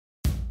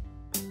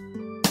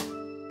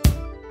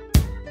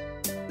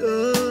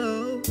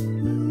Oh,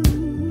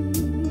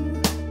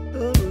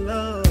 oh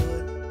Lord.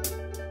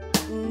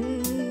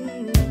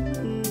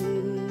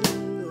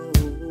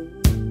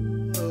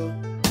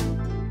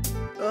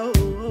 Oh,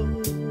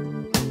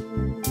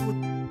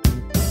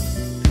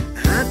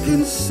 I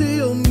can see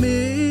a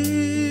miracle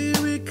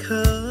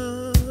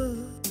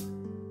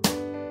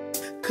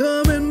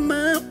coming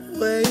my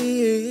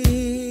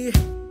way,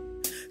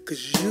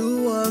 'cause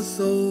you are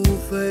so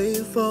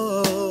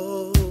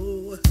faithful.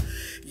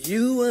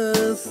 You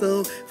are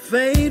so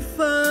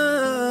faithful.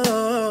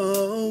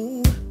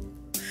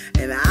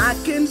 And I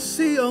can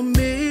see a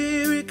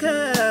miracle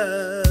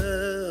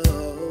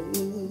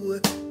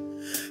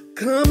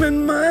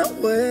coming my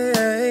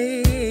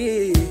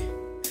way,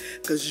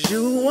 'cause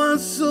you are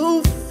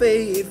so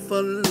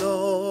faithful,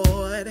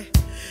 Lord.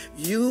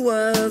 You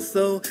are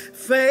so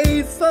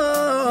faithful.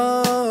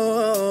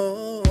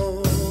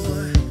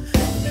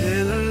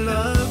 And I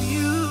love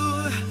you,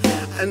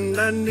 and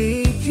I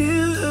need you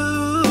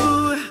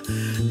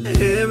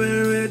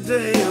every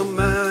day of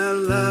my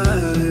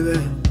life.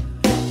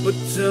 But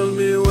tell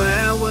me,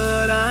 where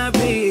would I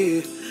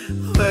be?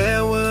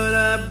 Where would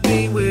I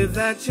be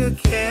without you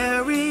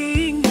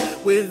caring?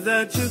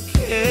 Without you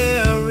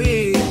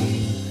caring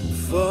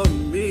for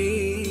me?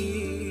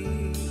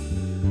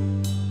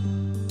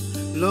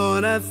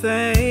 Lord, I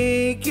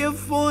thank you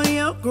for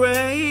your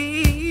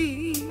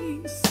grace,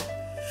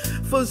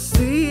 for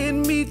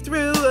seeing me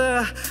through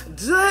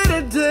day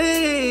to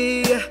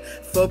day,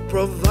 for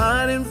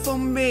providing for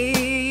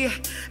me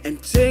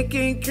and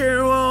taking care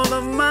of all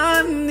of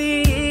my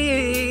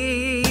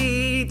needs.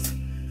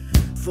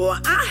 For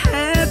I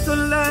had to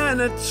learn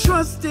to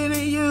trust in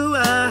you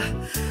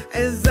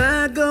as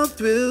I go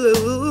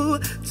through,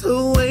 to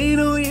wait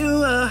on you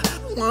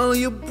while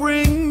you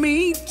bring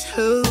me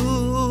to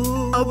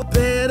a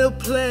better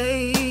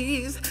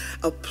place,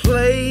 a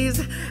place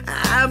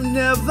I've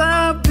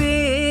never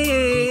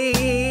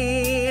been.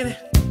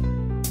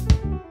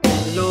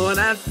 Lord,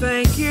 I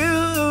thank you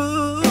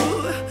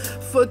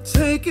for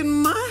taking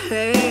my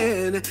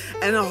hand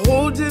and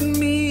holding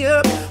me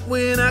up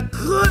when I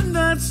could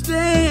not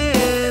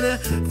stand,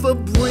 for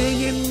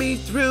bringing me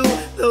through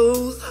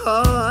those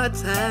hard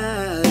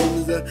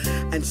times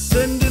and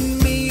sending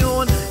me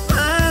on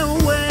my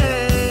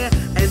way.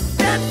 And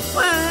that's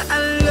why I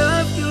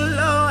love you,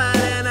 Lord,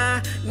 and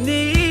I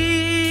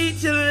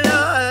need you,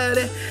 Lord,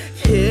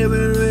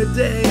 every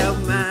day of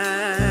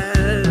my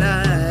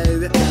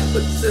life.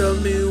 But tell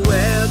me,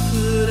 where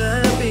could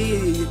I be?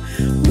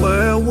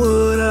 Where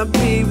would I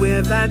be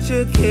without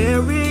you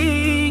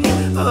caring?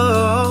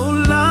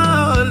 Oh,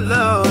 Lord,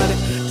 Lord,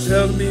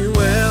 tell me,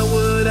 where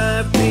would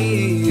I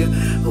be?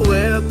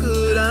 Where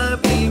could I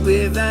be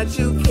without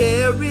you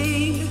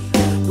caring?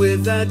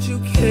 Without you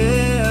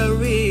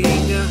caring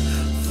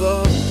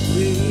for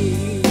me?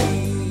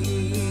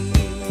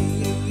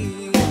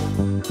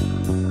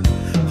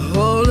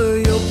 All of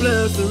your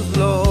blessings,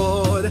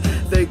 Lord,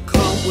 they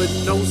come with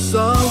no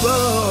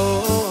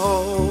sorrow.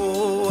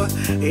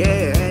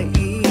 Yeah.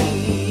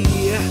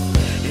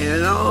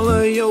 And all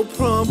of your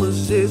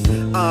promises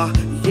are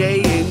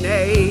yea and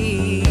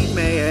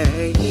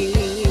amen.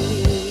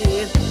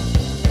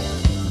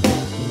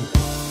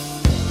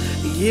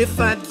 If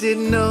I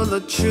didn't know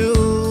the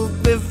truth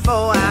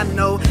before, I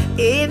know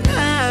it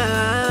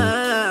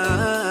now.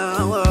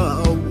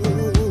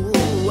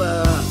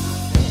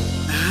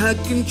 I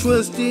can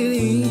trust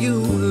in you,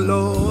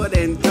 Lord,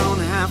 and don't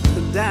have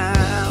to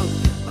doubt.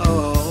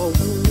 Oh,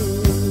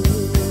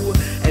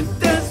 and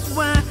that's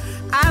why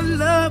I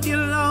love you,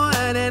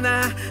 Lord, and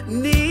I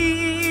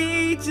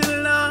need you,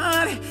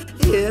 Lord,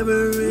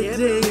 every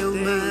day of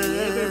my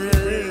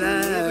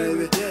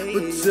life.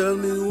 But tell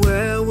me,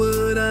 where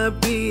would I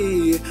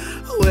be?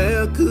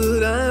 Where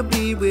could I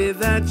be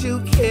without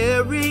you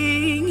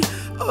caring?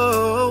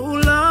 Oh,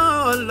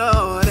 Lord,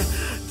 Lord,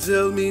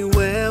 tell me,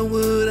 where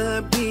would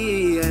I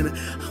be? And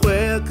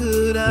where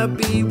could I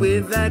be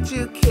without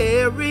you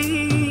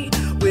caring?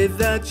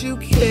 Without you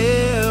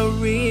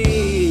caring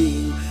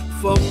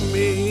for me?